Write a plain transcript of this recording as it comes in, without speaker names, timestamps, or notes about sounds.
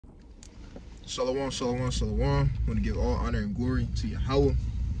Shalom, shalom, shalom. I want to give all honor and glory to Yahweh,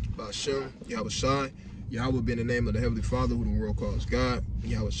 Ba'ashem, Yahweh Shai. Yahweh being the name of the Heavenly Father, who the world calls God.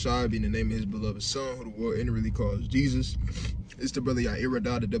 Yahweh Shai being the name of his beloved Son, who the world inwardly calls Jesus. It's the brother Yair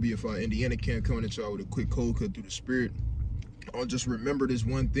Rada, the WFI Indiana camp, coming at y'all with a quick cold cut through the spirit. I'll just remember this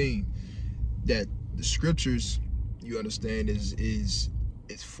one thing, that the scriptures, you understand, is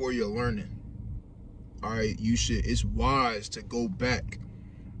for your learning. All right, it's wise to go back,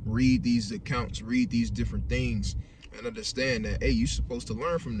 read these accounts, read these different things, and understand that, hey, you're supposed to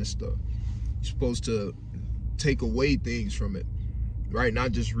learn from this stuff. You're supposed to take away things from it, right?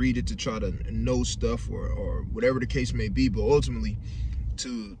 Not just read it to try to know stuff or whatever the case may be, but ultimately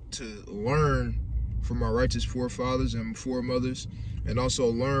to learn from our righteous forefathers and foremothers, and also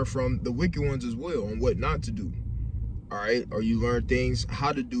learn from the wicked ones as well on what not to do. All right, or you learn things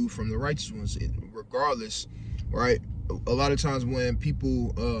how to do from the righteous ones, regardless, right? A lot of times when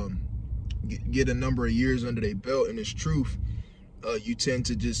people get a number of years under their belt in this truth, you tend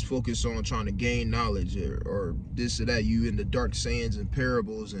to just focus on trying to gain knowledge or this or that. You in the dark sayings and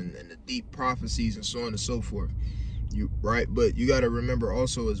parables and the deep prophecies and so on and so forth. Right? But you got to remember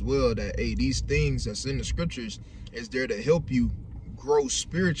also as well that, hey, these things that's in the scriptures is there to help you grow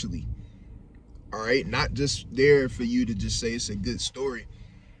spiritually. All right, not just there for you to just say it's a good story,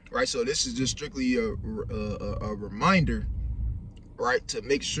 right? So this is just strictly a reminder, right, to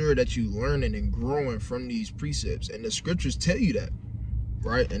make sure that you learning and growing from these precepts, and the scriptures tell you that,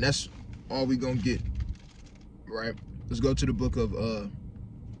 right? And that's all we gonna get, right? Let's go to the book of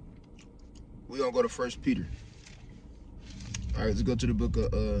we're gonna go to 1 Peter. All right, let's go to the book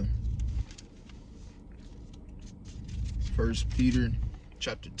of 1 Peter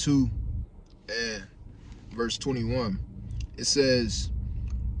chapter 2 and verse 21. It says,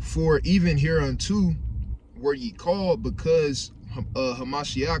 "For even hereunto were ye called, because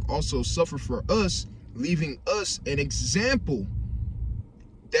Hamashiach also suffered for us, leaving us an example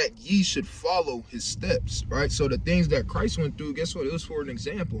that ye should follow his steps." Right? So the things that Christ went through, guess what? It was for an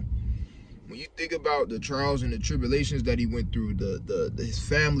example. When you think about the trials and the tribulations that he went through, his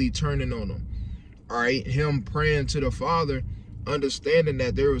family turning on him, all right, him praying to the Father, understanding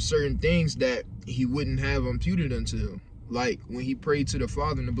that there were certain things that he wouldn't have imputed unto him. Like when he prayed to the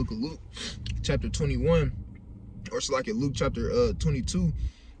Father in the book of Luke, chapter 21, or it's like in Luke chapter 22,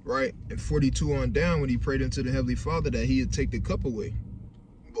 right, and 42 on down, when he prayed unto the Heavenly Father that he would take the cup away.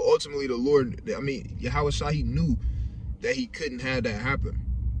 But ultimately the Lord, Yahweh Shai, he knew that he couldn't have that happen.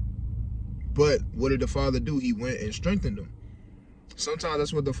 But what did the Father do? He went and strengthened him. Sometimes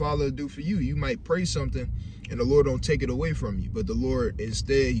that's what the Father will do for you. You might pray something and the Lord don't take it away from you, but the Lord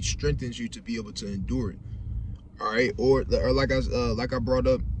instead, he strengthens you to be able to endure it. All right, or like I brought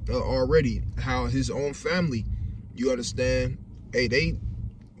up already, how his own family, you understand, hey, they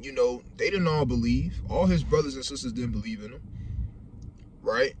didn't all believe. All his brothers and sisters didn't believe in him,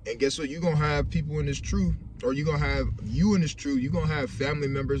 right? And guess what? You're gonna have people in this truth, or you're gonna have you in this truth. You're gonna have family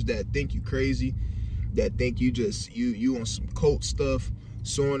members that think you crazy, that think you just you on some cult stuff,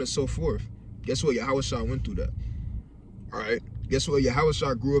 so on and so forth. Guess what? Yahweh Shai went through that. All right. Guess what? Yahweh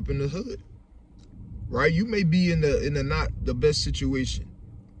Shai grew up in the hood. Right? You may be in the not the best situation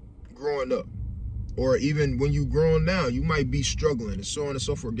growing up, or even when you growing now, you might be struggling and so on and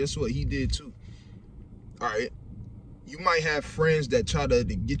so forth. Guess what? He did too. All right. You might have friends that try to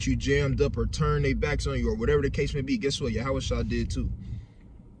get you jammed up or turn their backs on you or whatever the case may be. Guess what? Yahweh Shai did too.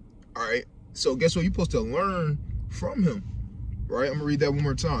 All right. So guess what? You're supposed to learn from him. Right? I'm gonna read that one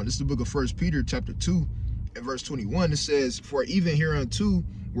more time. This is the book of 1 Peter chapter 2 and verse 21. It says, "For even hereunto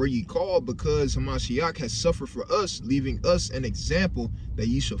were ye called, because Hamashiach has suffered for us, leaving us an example that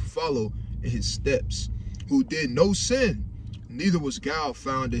ye shall follow in his steps, who did no sin, neither was guile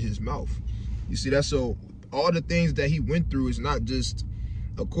found in his mouth." You see that? So all the things that he went through is not just,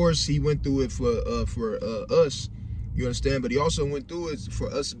 of course, he went through it for us, you understand, but he also went through it for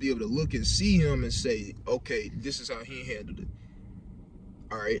us to be able to look and see him and say, okay, this is how he handled it.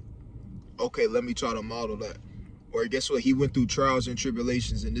 All right, okay, let me try to model that. Or guess what? He went through trials and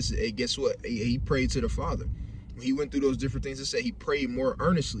tribulations, and this is, hey, guess what? He prayed to the Father. When he went through those different things, it said he prayed more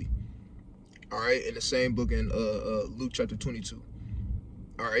earnestly. All right, in the same book in Luke chapter 22.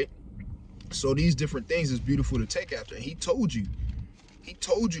 All right, so these different things is beautiful to take after, and he told you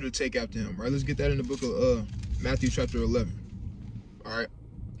to take after him. Right? Let's get that in the book of Matthew chapter 11. All right,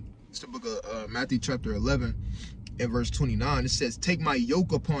 it's the book of Matthew chapter 11. In verse 29, it says, "Take my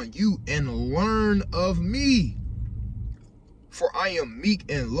yoke upon you and learn of me, for I am meek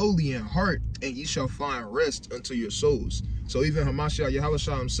and lowly in heart, and ye shall find rest unto your souls." So even Hamashiach Yahweh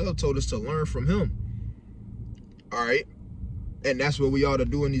Shai himself told us to learn from him. All right. And that's what we ought to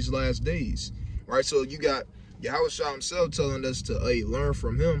do in these last days. right? So you got Yahushua himself telling us to learn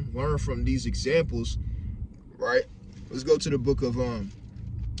from him, learn from these examples, right? Let's go to the book of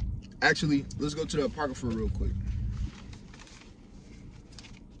actually, let's go to the Apocrypha real quick.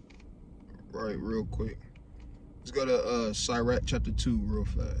 Right, real quick. Let's go to Sirach chapter 2 real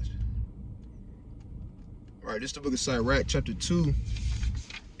fast. All right, this is the book of Sirach chapter 2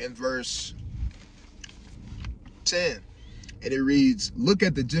 and verse 10. And it reads, look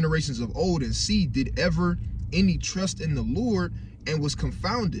at the generations of old and see, did ever any trust in the Lord and was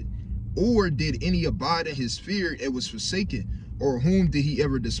confounded? Or did any abide in his fear and was forsaken? Or whom did he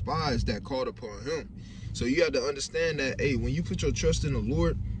ever despise that called upon him? So you have to understand that, hey, when you put your trust in the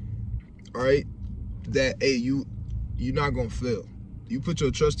Lord, all right, that, hey, you're not going to fail. You put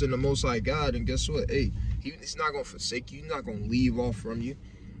your trust in the Most High God, and guess what? Hey, he's not going to forsake you. He's not going to leave off from you.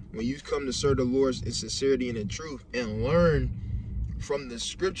 When you come to serve the Lord in sincerity and in truth and learn from the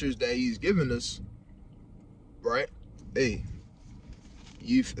scriptures that he's given us, right? Hey,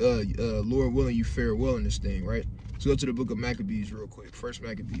 you Lord willing, you fare well in this thing, right? Let's go to the book of Maccabees real quick. First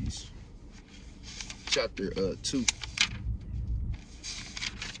Maccabees, chapter 2.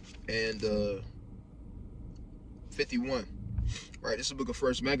 And 51. Right, this is the book of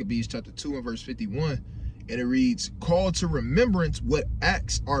First Maccabees, chapter 2 and verse 51. And it reads, call to remembrance what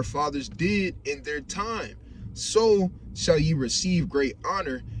acts our fathers did in their time. So shall ye receive great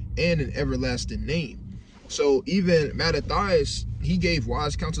honor and an everlasting name. So even Mattathias, he gave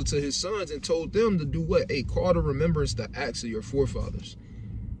wise counsel to his sons and told them to do what? A call to remembrance the acts of your forefathers.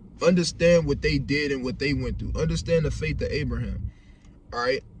 Understand what they did and what they went through. Understand the faith of Abraham. All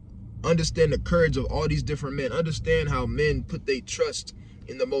right. Understand the courage of all these different men. Understand how men put their trust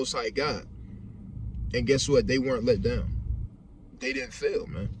in the Most High God. And guess what? They weren't let down. They didn't fail,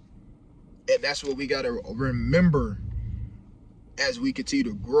 man. And that's what we got to remember as we continue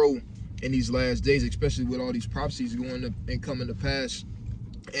to grow in these last days, especially with all these prophecies going to, and coming to pass.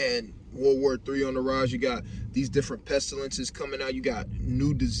 And World War III on the rise. You got these different pestilences coming out. You got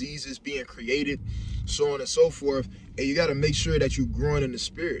new diseases being created, so on and so forth. And you got to make sure that you're growing in the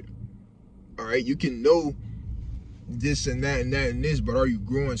spirit. All right, you can know this and that and that and this, but are you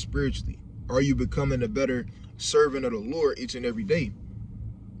growing spiritually? Are you becoming a better servant of the Lord each and every day?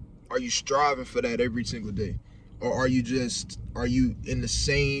 Are you striving for that every single day? Or are you in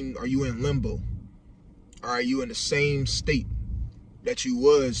limbo? Are you in the same state that you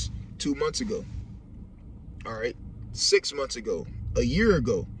was 2 months ago? All right, 6 months ago, a year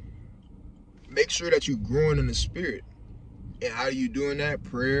ago. Make sure that you're growing in the spirit. And how are you doing that?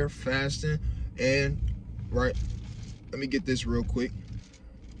 Prayer, fasting, and right. Let me get this real quick.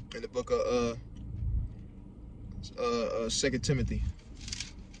 In the book of 2 Timothy,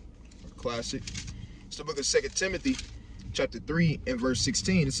 classic. It's the book of 2 Timothy, chapter 3 and verse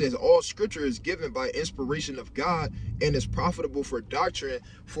 16. It says, all scripture is given by inspiration of God and is profitable for doctrine,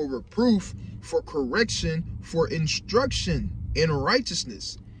 for reproof, for correction, for instruction in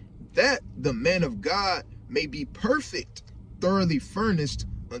righteousness, that the man of God may be perfect, thoroughly furnished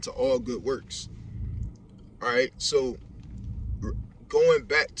unto all good works. All right, so going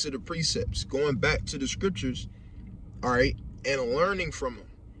back to the precepts, going back to the scriptures, all right, and learning from them,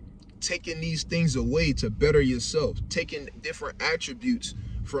 taking these things away to better yourself, taking different attributes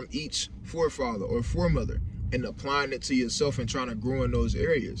from each forefather or foremother and applying it to yourself and trying to grow in those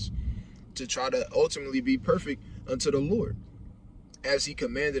areas to try to ultimately be perfect unto the Lord as he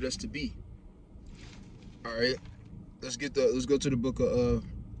commanded us to be. All right, let's go to the book of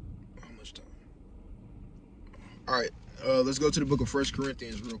how much time? All right, let's go to the book of 1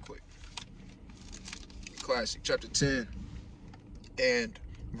 Corinthians real quick. Classic, chapter 10 and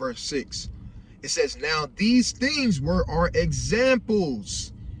verse 6. It says, now these things were our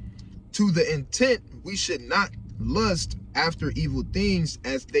examples, to the intent we should not lust after evil things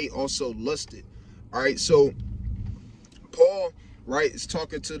as they also lusted. All right, so Paul, right, is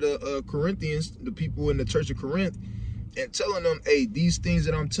talking to the Corinthians, the people in the church of Corinth, and telling them, hey, these things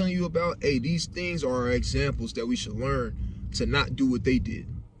that I'm telling you about, hey, these things are our examples that we should learn to not do what they did.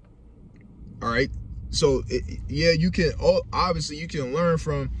 All right, so yeah, you can obviously you can learn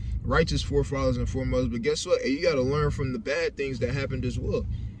from righteous forefathers and foremothers, but guess what? Hey, you got to learn from the bad things that happened as well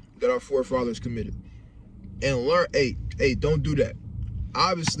that our forefathers committed, and learn. Hey, don't do that.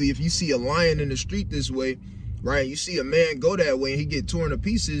 Obviously, if you see a lion in the street this way, right? You see a man go that way and he get torn to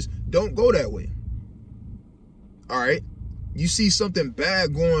pieces. Don't go that way. All right. You see something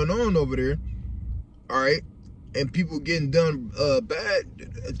bad going on over there. All right. And people getting done bad.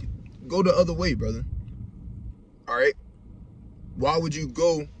 Go the other way, brother. All right. Why would you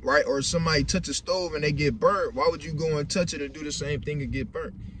go, right? Or somebody touch a stove and they get burnt. Why would you go and touch it and do the same thing and get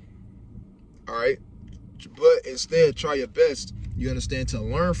burnt? All right. But instead, try your best, you understand, to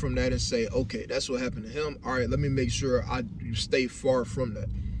learn from that and say, okay, that's what happened to him. All right, let me make sure I stay far from that.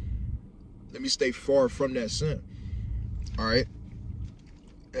 Let me stay far from that sin. All right.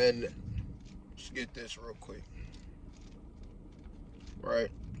 And let's get this real quick. All right.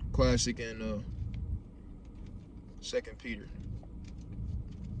 Classic in 2 Peter.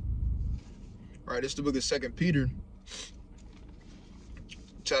 All right, this is the book of 2 Peter,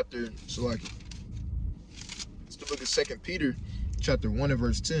 chapter, it's the book of 2 Peter, chapter 1 and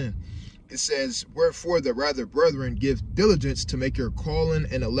verse 10. It says, wherefore the rather, brethren, give diligence to make your calling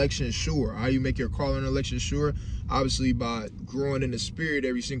and election sure. How you make your calling and election sure? Obviously by growing in the spirit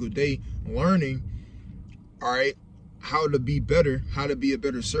every single day, learning, all right, how to be better, how to be a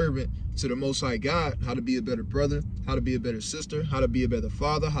better servant to the Most High God, how to be a better brother, how to be a better sister, how to be a better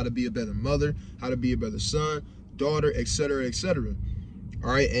father, how to be a better mother, how to be a better son, daughter, etc., etc.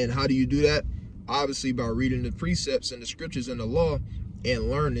 All right, and how do you do that? Obviously by reading the precepts and the scriptures and the law and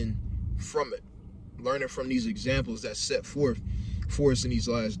learning from it, learning from these examples that's set forth for us in these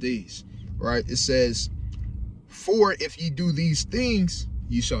last days. Right? It says, for if ye do these things,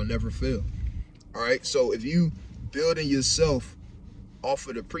 you shall never fail. All right, so if you building yourself off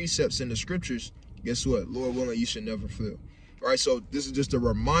of the precepts in the scriptures, guess what? Lord willing, you should never fail. All right, so this is just a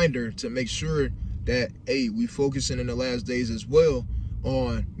reminder to make sure that, hey, we focusing in the last days as well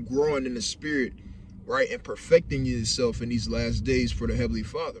on growing in the spirit, right, and perfecting yourself in these last days for the Heavenly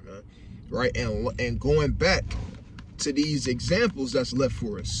Father, man, right, and going back to these examples that's left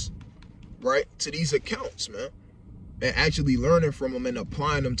for us, right, to these accounts, man, and actually learning from them and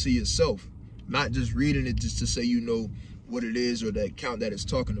applying them to yourself, not just reading it just to say you know what it is or the account that it's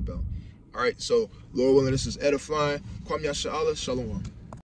talking about. All right, so Lord willing, this is edifying. Kwam Yasha Allah, Shalom.